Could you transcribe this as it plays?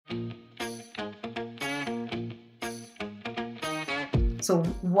So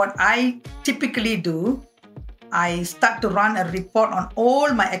what I typically do, I start to run a report on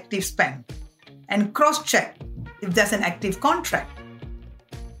all my active spend and cross-check if there's an active contract.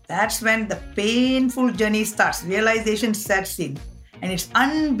 That's when the painful journey starts, realization sets in, and it's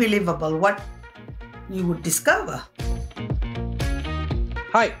unbelievable what you would discover.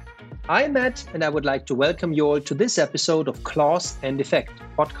 Hi, I'm Matt, and I would like to welcome you all to this episode of Cause and Effect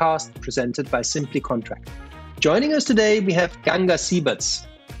podcast presented by Simply Contract. Joining us today, we have Ganga Siebertz.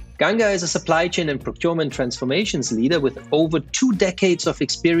 Ganga is a supply chain and procurement transformations leader with over 2 decades of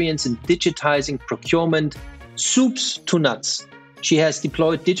experience in digitizing procurement, soups to nuts. She has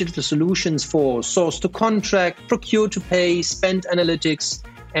deployed digital solutions for source to contract, procure to pay, spend analytics,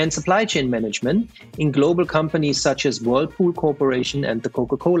 and supply chain management in global companies such as Whirlpool Corporation and the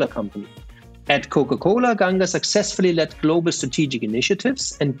Coca-Cola Company. At Coca-Cola, Ganga successfully led global strategic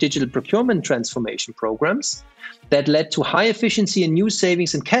initiatives and digital procurement transformation programs that led to high efficiency and new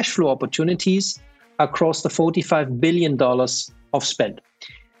savings and cash flow opportunities across the $45 billion of spend.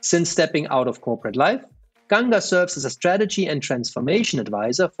 Since stepping out of corporate life, Ganga serves as a strategy and transformation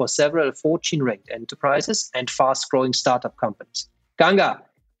advisor for several Fortune-ranked enterprises and fast-growing startup companies. Ganga,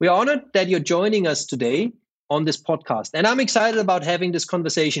 we are honored that you're joining us today on this podcast, and I'm excited about having this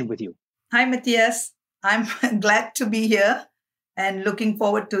conversation with you. Hi, Matthias. I'm glad to be here and looking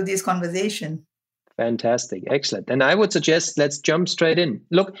forward to this conversation. Fantastic. Excellent. And I would suggest let's jump straight in.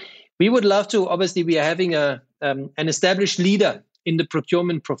 Look, we would love to, obviously, we are having an established leader in the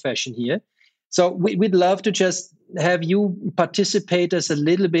procurement profession here. So we'd love to just have you participate us a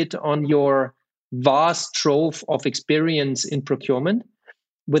little bit on your vast trove of experience in procurement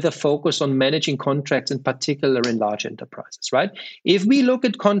with a focus on managing contracts, in particular in large enterprises, right? If we look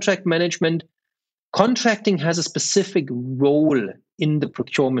at contract management, contracting has a specific role in the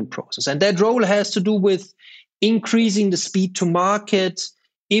procurement process. And that role has to do with increasing the speed to market,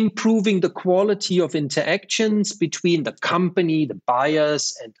 improving the quality of interactions between the company, the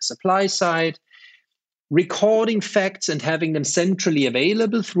buyers, and the supply side, recording facts and having them centrally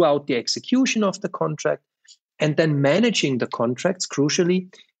available throughout the execution of the contract, and then managing the contracts, crucially,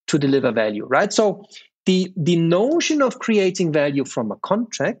 to deliver value, right? So the notion of creating value from a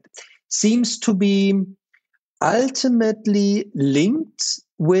contract seems to be ultimately linked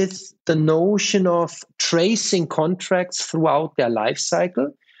with the notion of tracing contracts throughout their life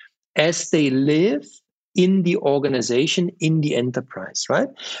cycle as they live in the organization, in the enterprise, right?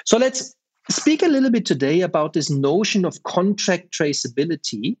 So let's speak a little bit today about this notion of contract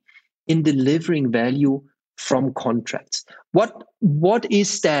traceability in delivering value from contracts. What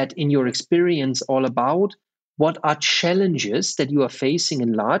is that in your experience all about? What are challenges that you are facing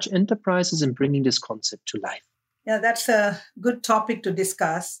in large enterprises in bringing this concept to life? Yeah, that's a good topic to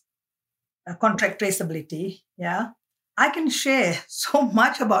discuss, contract traceability. Yeah, I can share so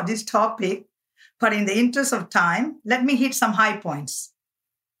much about this topic, but in the interest of time, let me hit some high points.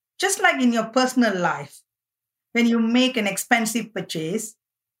 Just like in your personal life, when you make an expensive purchase,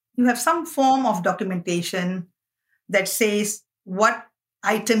 you have some form of documentation that says what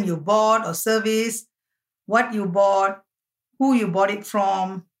item you bought or service, what you bought, who you bought it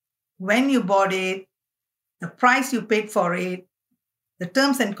from, when you bought it, the price you paid for it, the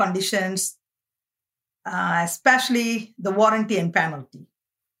terms and conditions, especially the warranty and penalty.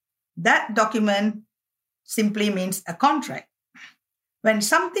 That document simply means a contract. When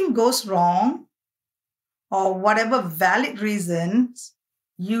something goes wrong, or whatever valid reasons,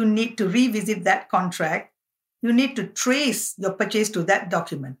 you need to revisit that contract. You need to trace your purchase to that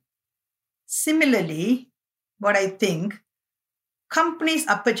document. Similarly, what I think, companies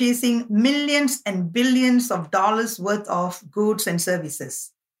are purchasing millions and billions of dollars worth of goods and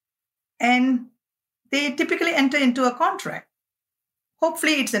services. And they typically enter into a contract.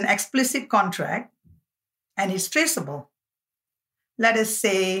 Hopefully, it's an explicit contract and it's traceable. Let us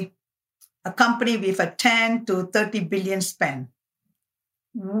say a company with a 10 to 30 billion spend.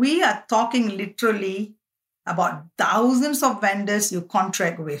 We are talking literally about thousands of vendors you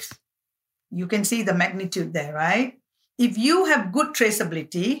contract with. You can see the magnitude there, right? If you have good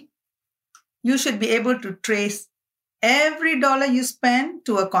traceability, you should be able to trace every dollar you spend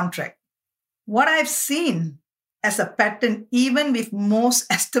to a contract. What I've seen as a pattern, even with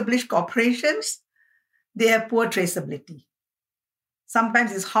most established corporations, they have poor traceability.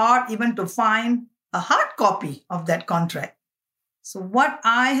 Sometimes it's hard even to find a hard copy of that contract. So what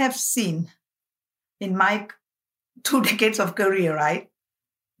I have seen in my 2 decades of career, right?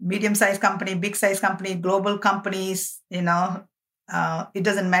 Medium-sized company, big-sized company, global companies, it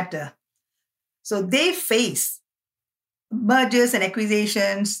doesn't matter. So they face mergers and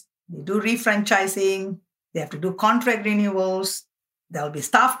acquisitions, they do refranchising, they have to do contract renewals, there will be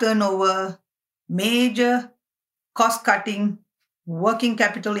staff turnover, major cost-cutting, working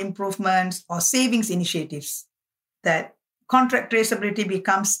capital improvements, or savings initiatives, that contract traceability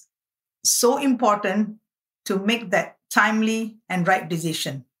becomes so important to make that timely and right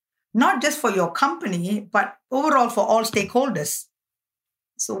decision, not just for your company, but overall for all stakeholders.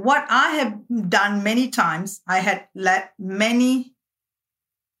 So what I have done many times, I had led many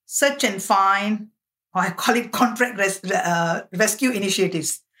search and find, or I call it contract rescue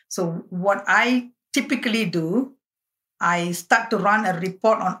initiatives. So what I typically do, I start to run a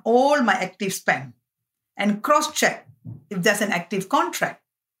report on all my active spend and cross-check if there's an active contract.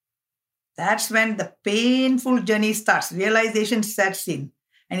 That's when the painful journey starts, realization sets in,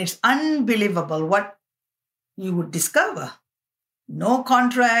 and it's unbelievable what you would discover. No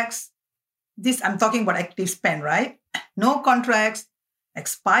contracts. This, I'm talking about active spend, right? No contracts,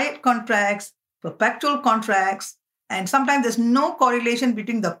 expired contracts, perpetual contracts, and sometimes there's no correlation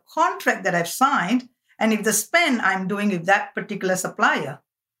between the contract that I've signed and if the spend I'm doing with that particular supplier.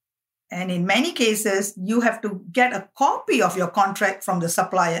 And in many cases, you have to get a copy of your contract from the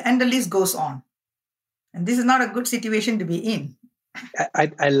supplier, and the list goes on. And this is not a good situation to be in.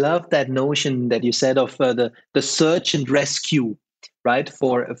 I love that notion that you said of the search and rescue, right,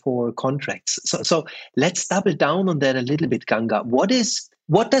 for contracts. So let's double down on that a little bit, Ganga. What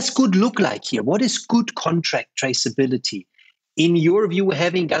does good look like here? What is good contract traceability? In your view,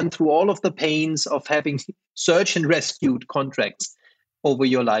 having gone through all of the pains of having search and rescued contracts over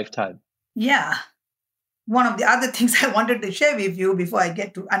your lifetime? Yeah. One of the other things I wanted to share with you before I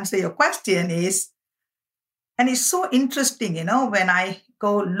get to answer your question is, and it's so interesting, when I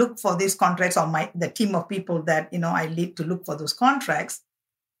go look for these contracts, or the team of people that, I lead to look for those contracts,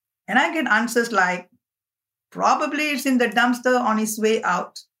 and I get answers like, probably it's in the dumpster on his way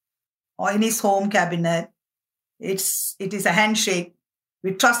out or in his home cabinet. It is a handshake.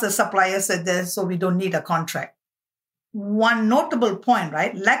 We trust the supplier said this, so we don't need a contract. One notable point,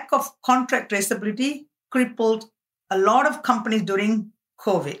 right? Lack of contract traceability crippled a lot of companies during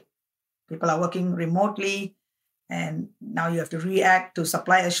COVID. People are working remotely, and now you have to react to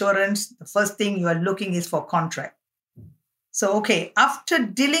supply assurance. The first thing you are looking is for contract. So, okay, after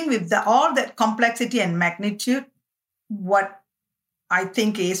dealing with all that complexity and magnitude, what I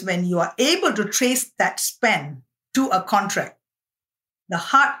think is when you are able to trace that spend to a contract, the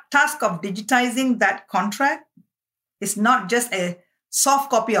hard task of digitizing that contract is not just a soft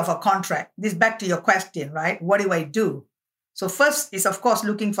copy of a contract. This back to your question, right? What do I do? So first is, of course,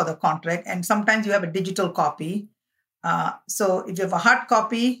 looking for the contract. And sometimes you have a digital copy. So if you have a hard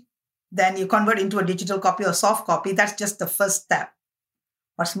copy, then you convert into a digital copy or soft copy. That's just the first step.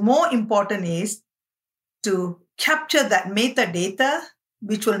 What's more important is to capture that metadata,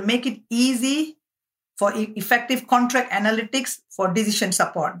 which will make it easy for effective contract analytics for decision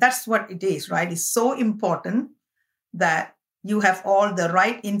support. That's what it is, right? It's so important that you have all the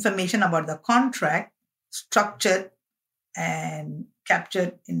right information about the contract structured and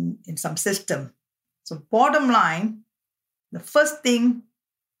captured in some system. So bottom line, the first thing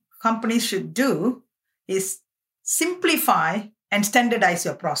companies should do is simplify and standardize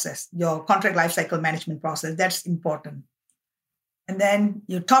your process, your contract lifecycle management process. That's important. And then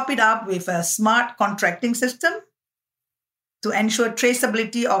you top it up with a smart contracting system to ensure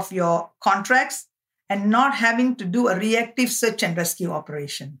traceability of your contracts and not having to do a reactive search and rescue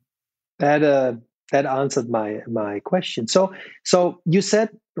operation. That answered my question. So you said,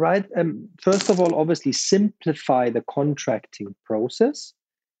 right, first of all, obviously simplify the contracting process,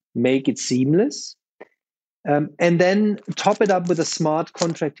 make it seamless, and then top it up with a smart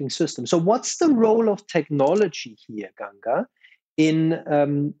contracting system. So what's the role of technology here, Ganga,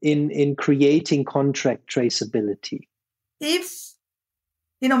 in creating contract traceability? If,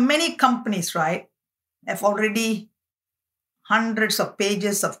 many companies, right, have already hundreds of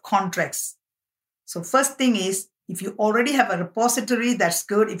pages of contracts. So first thing is, if you already have a repository, that's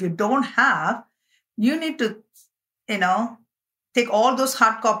good. If you don't have, you need to, take all those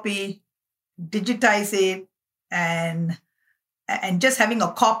hard copy, digitize it, and just having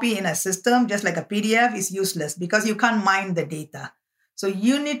a copy in a system, just like a PDF, is useless because you can't mine the data. So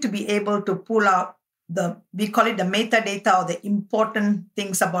you need to be able to pull out we call it the metadata, or the important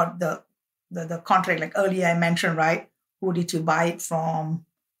things about the contract. Like earlier I mentioned, right? Who did you buy it from?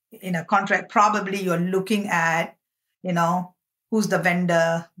 In a contract, probably you're looking at, who's the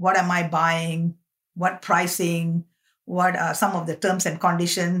vendor? What am I buying? What pricing? What are some of the terms and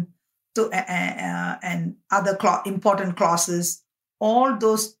conditions? And other important clauses. All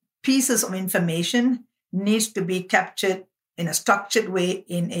those pieces of information needs to be captured in a structured way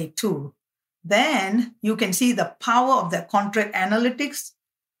in a tool, then you can see the power of the contract analytics,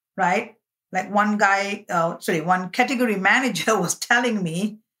 right? Like one category manager was telling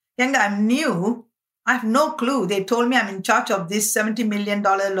me, Ganga, I'm new. I have no clue. They told me I'm in charge of this $70 million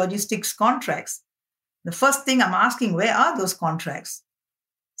logistics contracts. The first thing I'm asking, where are those contracts?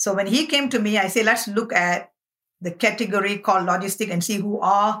 So when he came to me, I say, let's look at the category called logistic and see who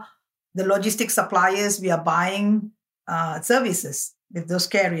are the logistic suppliers we are buying services with those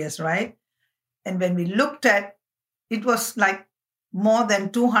carriers, right? And when we looked at, it was like more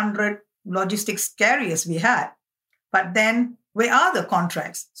than 200 logistics carriers we had. But then where are the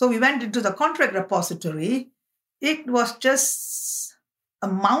contracts? So we went into the contract repository. It was just a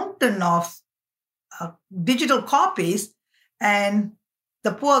mountain of digital copies. And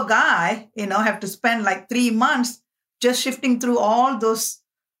the poor guy, have to spend like 3 months just shifting through all those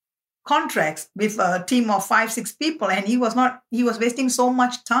contracts with a team of 5-6 people. And he was wasting so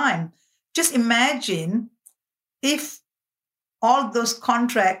much time. Just imagine if all those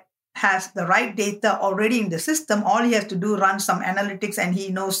contracts has the right data already in the system. All he has to do run some analytics and he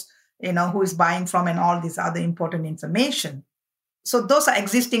knows, who is buying from and all this other important information. So those are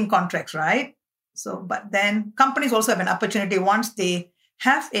existing contracts, right? So, but then companies also have an opportunity once they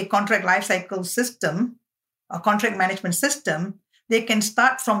have a contract lifecycle system, a contract management system, they can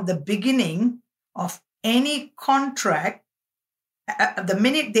start from the beginning of any contract. The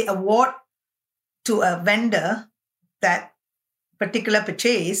minute they award to a vendor that particular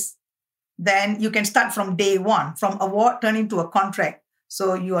purchase, then you can start from day one, from award turning to a contract.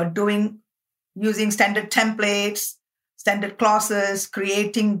 So you are using standard templates, standard clauses,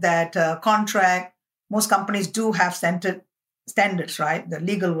 creating that contract. Most companies do have standards, right? The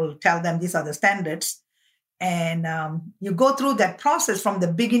legal will tell them these are the standards. And you go through that process from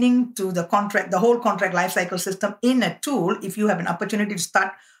the beginning to the contract, the whole contract lifecycle system in a tool, if you have an opportunity to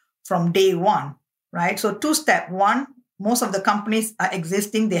start from day one, right? So 2-step. One, most of the companies are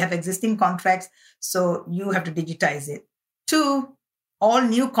existing. They have existing contracts. So you have to digitize it. 2, all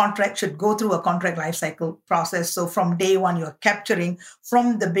new contracts should go through a contract lifecycle process. So from day one, you're capturing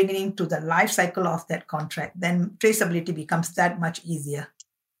from the beginning to the lifecycle of that contract. Then traceability becomes that much easier.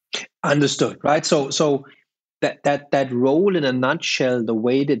 Understood, right? So that role in a nutshell, the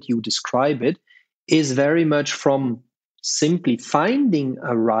way that you describe it, is very much from simply finding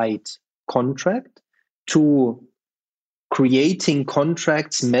a right contract to creating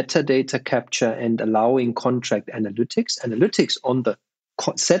contracts, metadata capture, and allowing contract analytics on the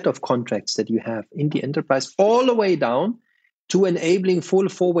set of contracts that you have in the enterprise, all the way down to enabling full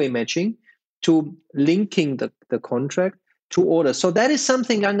 4-way matching, to linking the contract to order. So that is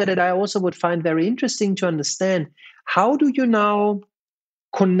something, Ganga, that I also would find very interesting to understand. How do you now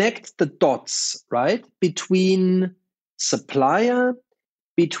connect the dots, right, between supplier,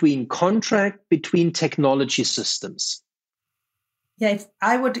 between contract, between technology systems? Yeah, if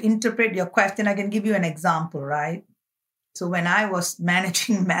I would interpret your question, I can give you an example, right? So when I was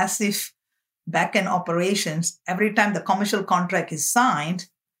managing massive back-end operations, every time the commercial contract is signed,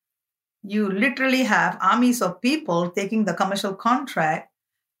 you literally have armies of people taking the commercial contract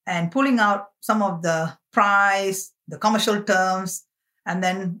and pulling out some of the price, the commercial terms, and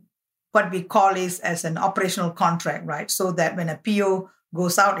then what we call is as an operational contract, right? So that when a PO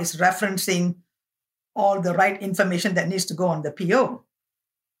goes out, it's referencing all the right information that needs to go on the PO.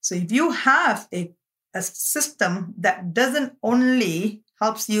 So if you have a system that doesn't only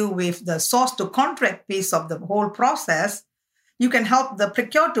helps you with the source to contract piece of the whole process, you can help the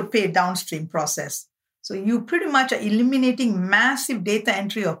procure to pay downstream process. So you pretty much are eliminating massive data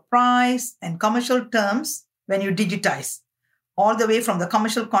entry of price and commercial terms when you digitize, all the way from the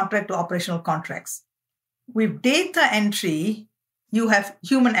commercial contract to operational contracts. With data entry, you have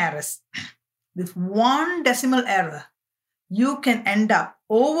human errors. With one decimal error, you can end up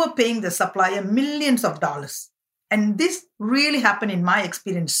overpaying the supplier millions of dollars. And this really happened in my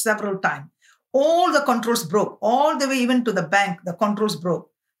experience several times. All the controls broke, all the way even to the bank, the controls broke.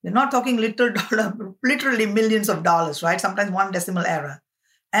 We're not talking literally millions of dollars, right? Sometimes one decimal error.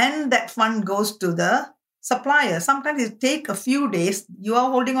 And that fund goes to the supplier. Sometimes it takes a few days. You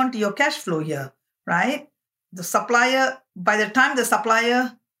are holding on to your cash flow here, right? The supplier, by the time the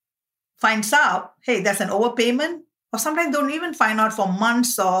supplier finds out, hey, that's an overpayment, or sometimes don't even find out for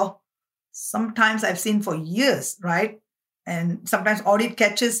months, or sometimes I've seen for years, right? And sometimes audit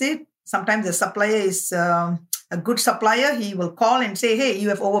catches it. Sometimes the supplier is a good supplier. He will call and say, hey, you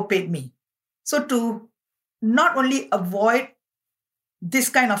have overpaid me. So to not only avoid this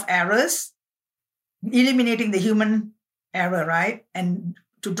kind of errors, eliminating the human error, right? And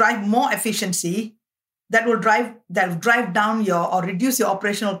to drive more efficiency, that will drive down or reduce your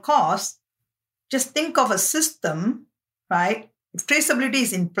operational costs. Just think of a system, right? If traceability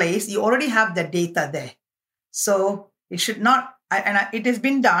is in place, you already have the data there. So it should not, it has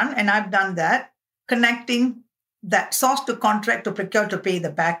been done, and I've done that, connecting that source to contract to procure to pay the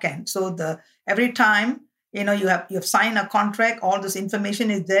back end. So every time, you've signed a contract, all this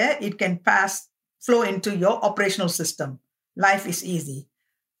information is there, it can flow into your operational system. Life is easy.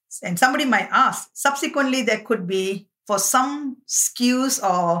 And somebody might ask, subsequently, there could be, for some SKUs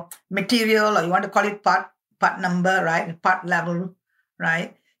or material, or you want to call it part number, right? Part level,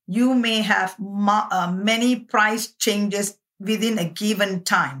 right? You may have many price changes within a given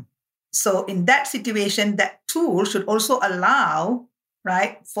time. So in that situation, that tool should also allow,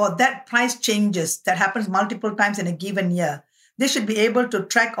 right, for that price changes that happens multiple times in a given year. They should be able to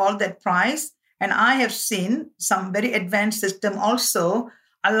track all that price. And I have seen some very advanced system also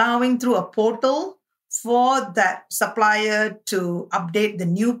allowing through a portal for that supplier to update the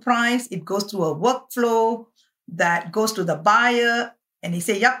new price. It goes through a workflow that goes to the buyer, and he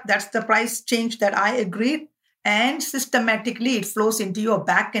say, yep, that's the price change that I agreed. And systematically, it flows into your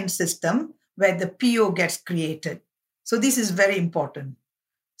backend system where the PO gets created. So this is very important.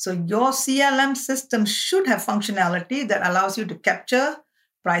 So your CLM system should have functionality that allows you to capture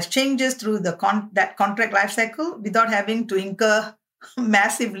price changes through that contract lifecycle without having to incur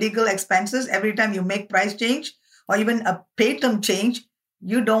massive legal expenses every time you make price change or even a pay term change.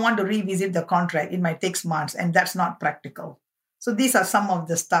 You don't want to revisit the contract. It might take months, and that's not practical. So these are some of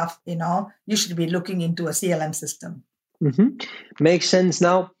the stuff, you should be looking into a CLM system. Mm-hmm. Makes sense.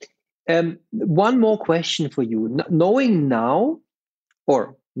 Now, one more question for you. Knowing now,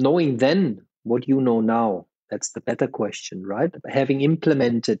 or knowing then what you know now, that's the better question, right? Having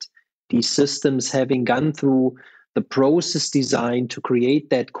implemented these systems, having gone through the process design to create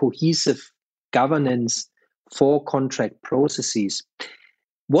that cohesive governance for contract processes,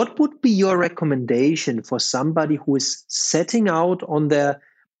 what would be your recommendation for somebody who is setting out on their,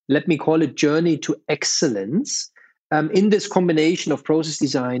 let me call it, journey to excellence in this combination of process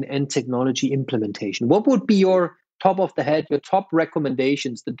design and technology implementation? What would be your top of the head, your top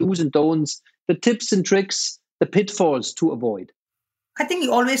recommendations, the do's and don'ts, the tips and tricks, the pitfalls to avoid? I think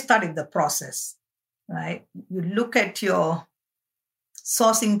you always start with the process, right? You look at your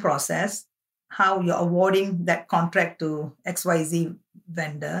sourcing process, how you're awarding that contract to XYZ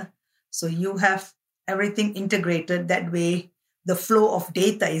vendor. So you have everything integrated. That way, the flow of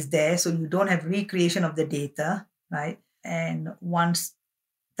data is there. So you don't have recreation of the data, right? And once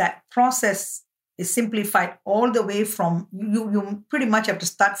that process is simplified all the way from, you pretty much have to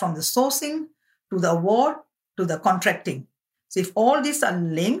start from the sourcing to the award to the contracting. So if all these are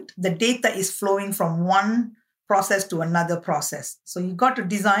linked, the data is flowing from one process to another process. So you got to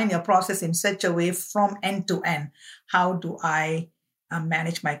design your process in such a way from end to end. How do I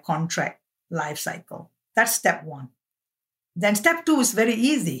manage my contract life cycle? That's step one. Then step two is very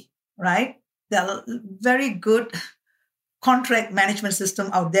easy, right? There are very good contract management system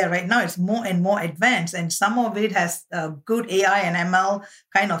out there right now. It's more and more advanced, and some of it has good AI and ML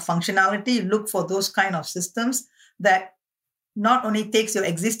kind of functionality. Look for those kind of systems that not only takes your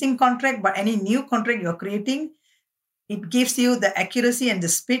existing contract, but any new contract you're creating, it gives you the accuracy and the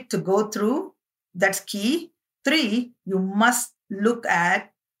speed to go through. That's key. 3, you must look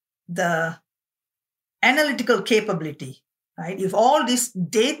at the analytical capability, right? If all this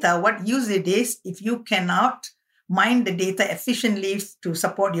data, what use it is, if you cannot mine the data efficiently to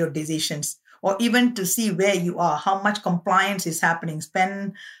support your decisions, or even to see where you are, how much compliance is happening,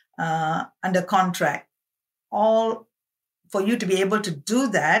 spend under contract, all for you to be able to do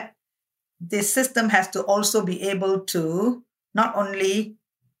that, this system has to also be able to not only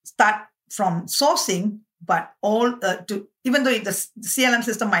start from sourcing, but even though the CLM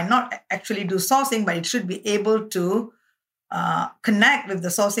system might not actually do sourcing, but it should be able to connect with the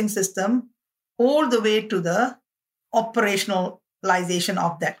sourcing system all the way to the operationalization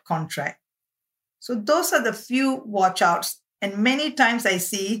of that contract. So those are the few watch outs. And many times I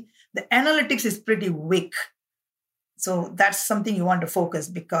see the analytics is pretty weak. So that's something you want to focus,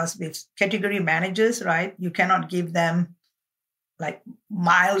 because with category managers, right, you cannot give them like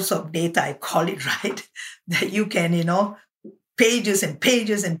miles of data, I call it, right, that you can, pages and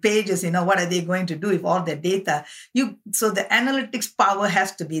pages and pages, what are they going to do with all the data? So the analytics power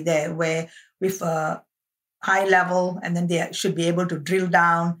has to be there, where with a high level, and then they should be able to drill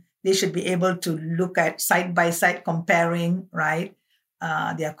down. They should be able to look at side-by-side comparing, right,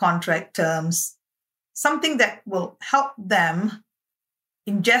 their contract terms, something that will help them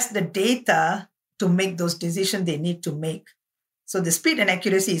ingest the data to make those decisions they need to make. So the speed and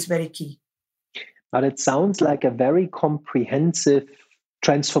accuracy is very key. But it sounds like a very comprehensive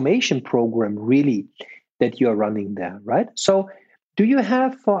transformation program, really, that you're running there, right? So, do you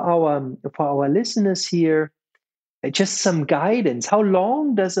have for our listeners here just some guidance? How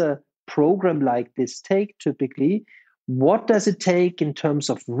long does a program like this take typically? What does it take in terms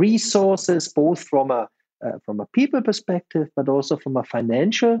of resources, both from a people perspective, but also from a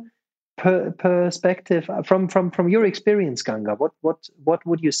financial perspective? From your experience, Ganga, what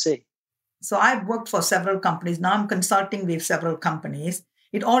would you say? So I've worked for several companies. Now I'm consulting with several companies.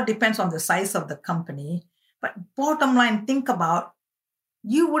 It all depends on the size of the company. But bottom line, think about,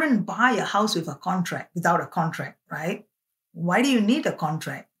 you wouldn't buy a house with a contract, without a contract, right? Why do you need a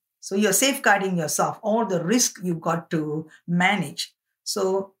contract? So you're safeguarding yourself, all the risk you've got to manage.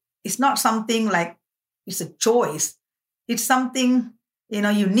 So it's not something like it's a choice. It's something,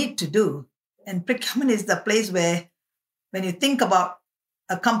 you need to do. And procurement is the place where, when you think about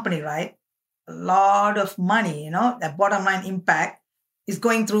a company, right, a lot of money, that bottom line impact is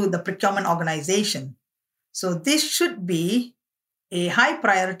going through the procurement organization. So this should be a high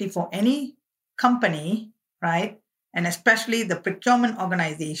priority for any company, right? And especially the procurement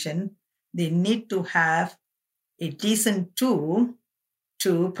organization, they need to have a decent tool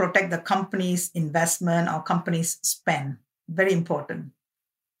to protect the company's investment or company's spend. Very important.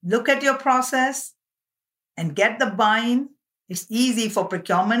 Look at your process and get the buy-in. It's easy for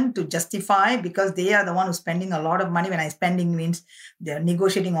procurement to justify because they are the one who's spending a lot of money. When I spending means they're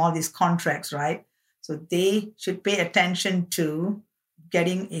negotiating all these contracts, right? So they should pay attention to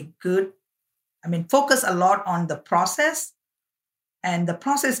getting a good, focus a lot on the process. And the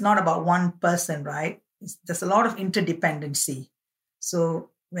process is not about one person, right? There's a lot of interdependency.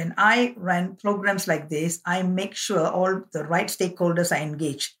 So when I run programs like this, I make sure all the right stakeholders are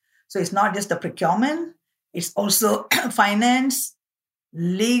engaged. So it's not just the procurement, it's also finance,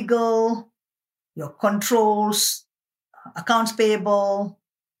 legal, your controls, accounts payable.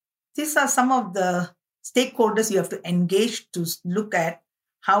 These are some of the stakeholders you have to engage to look at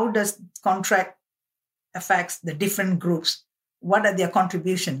how does contract affects the different groups. What are their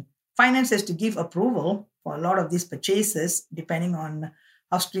contribution? Finance has to give approval for a lot of these purchases, depending on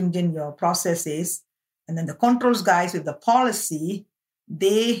how stringent your process is. And then the controls guys with the policy,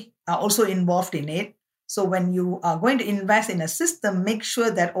 they are also involved in it. So when you are going to invest in a system, make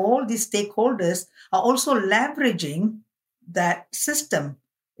sure that all these stakeholders are also leveraging that system.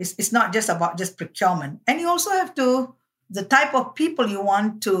 It's not just about just procurement. And you also have to, the type of people you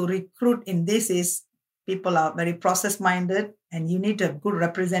want to recruit in this is people are very process-minded, and you need to have good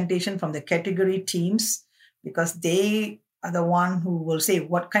representation from the category teams because they are the one who will say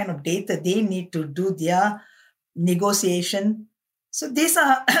what kind of data they need to do their negotiation. So these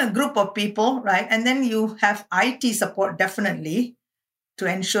are a group of people, right? And then you have IT support definitely to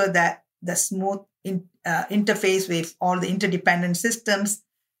ensure that the smooth interface with all the interdependent systems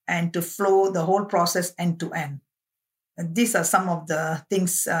and to flow the whole process end to end. And these are some of the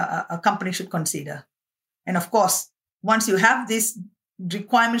things a company should consider. And of course, once you have these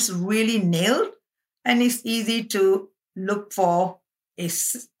requirements really nailed, and it's easy to look for a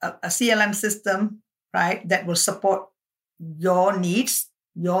CLM system, right, that will support your needs,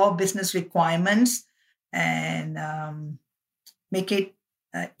 your business requirements, and make it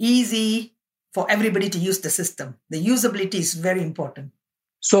easy for everybody to use the system. The usability is very important.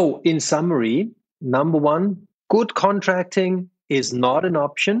 So in summary, number one, good contracting is not an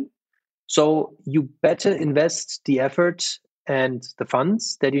option. So you better invest the effort and the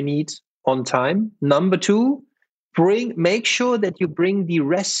funds that you need on time. Number two, make sure that you bring the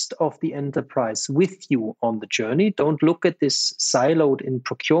rest of the enterprise with you on the journey. Don't look at this siloed in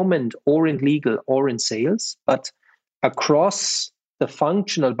procurement or in legal or in sales, but across the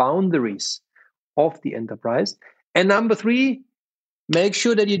functional boundaries of the enterprise. And number three, make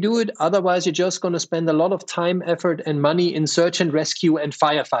sure that you do it. Otherwise, you're just going to spend a lot of time, effort, and money in search and rescue and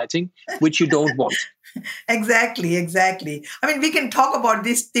firefighting, which you don't want. Exactly. We can talk about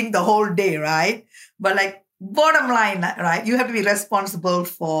this thing the whole day, right? But bottom line, right? You have to be responsible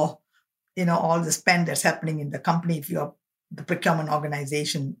for, all the spend that's happening in the company if you're the procurement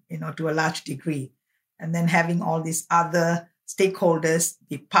organization, to a large degree. And then having all these other stakeholders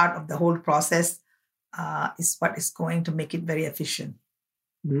be part of the whole process is what is going to make it very efficient.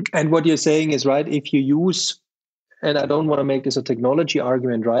 And what you're saying is right. If you use, and I don't want to make this a technology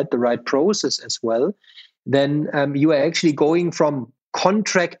argument, right, the right process as well, then you are actually going from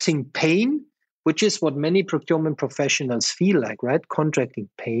contracting pain, which is what many procurement professionals feel like, right? Contracting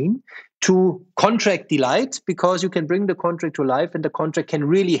pain, to contract delight, because you can bring the contract to life and the contract can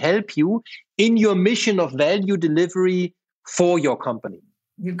really help you in your mission of value delivery for your company.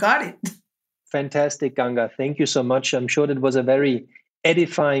 You got it. Fantastic, Ganga. Thank you so much. I'm sure that was a very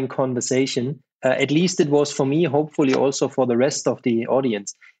edifying conversation. At least it was for me, hopefully also for the rest of the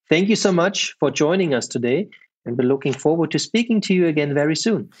audience. Thank you so much for joining us today. And we're looking forward to speaking to you again very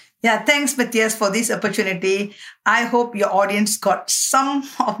soon. Yeah, thanks, Matthias, for this opportunity. I hope your audience got some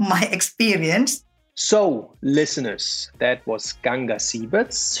of my experience. So, listeners, that was Ganga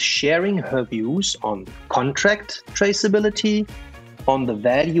Siebertz sharing her views on contract traceability, on the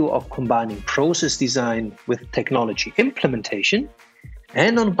value of combining process design with technology implementation,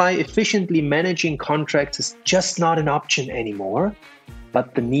 and on why efficiently managing contracts is just not an option anymore,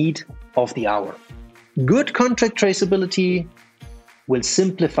 but the need of the hour. Good contract traceability will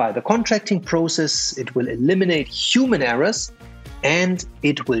simplify the contracting process, it will eliminate human errors, and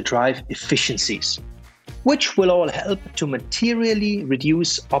it will drive efficiencies, which will all help to materially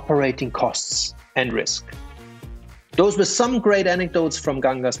reduce operating costs and risk. Those were some great anecdotes from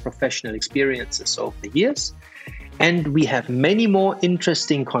Ganga's professional experiences over the years, and we have many more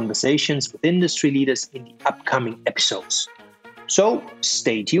interesting conversations with industry leaders in the upcoming episodes. So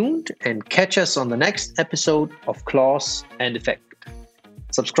stay tuned and catch us on the next episode of Clause and Effect.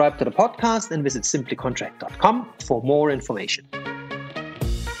 Subscribe to the podcast and visit simplycontract.com for more information.